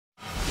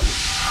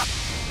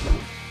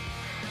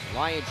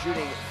Lions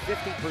shooting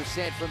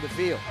 50% from the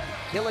field.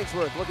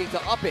 Killingsworth looking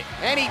to up it,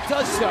 and he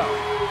does so.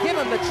 Give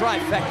him the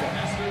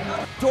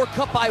trifecta. Door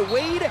cut by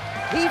Wade.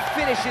 He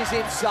finishes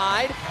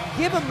inside.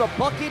 Give him the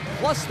bucket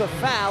plus the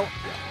foul.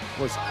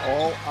 Was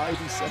all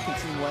Ivy second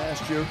team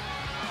last year.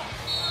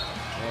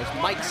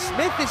 As Mike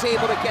Smith is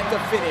able to get the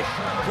finish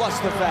plus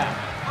the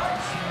foul.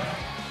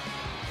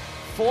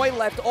 Foy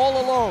left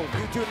all alone.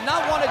 You do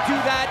not want to do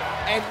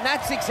that, and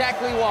that's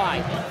exactly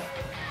why.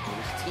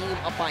 His team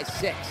up by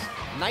 6.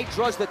 Knight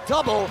draws the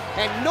double,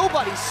 and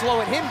nobody's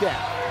slowing him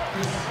down.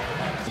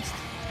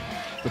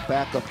 The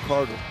backup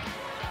Carter.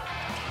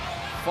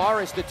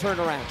 Forrest the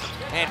turnaround,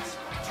 and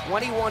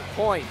 21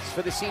 points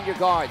for the senior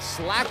guard.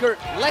 Slacker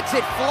lets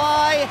it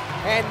fly,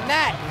 and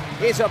that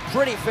is a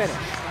pretty finish.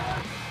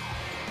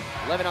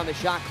 11 on the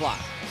shot clock.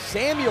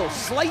 Samuel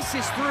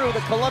slices through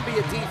the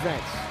Columbia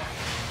defense.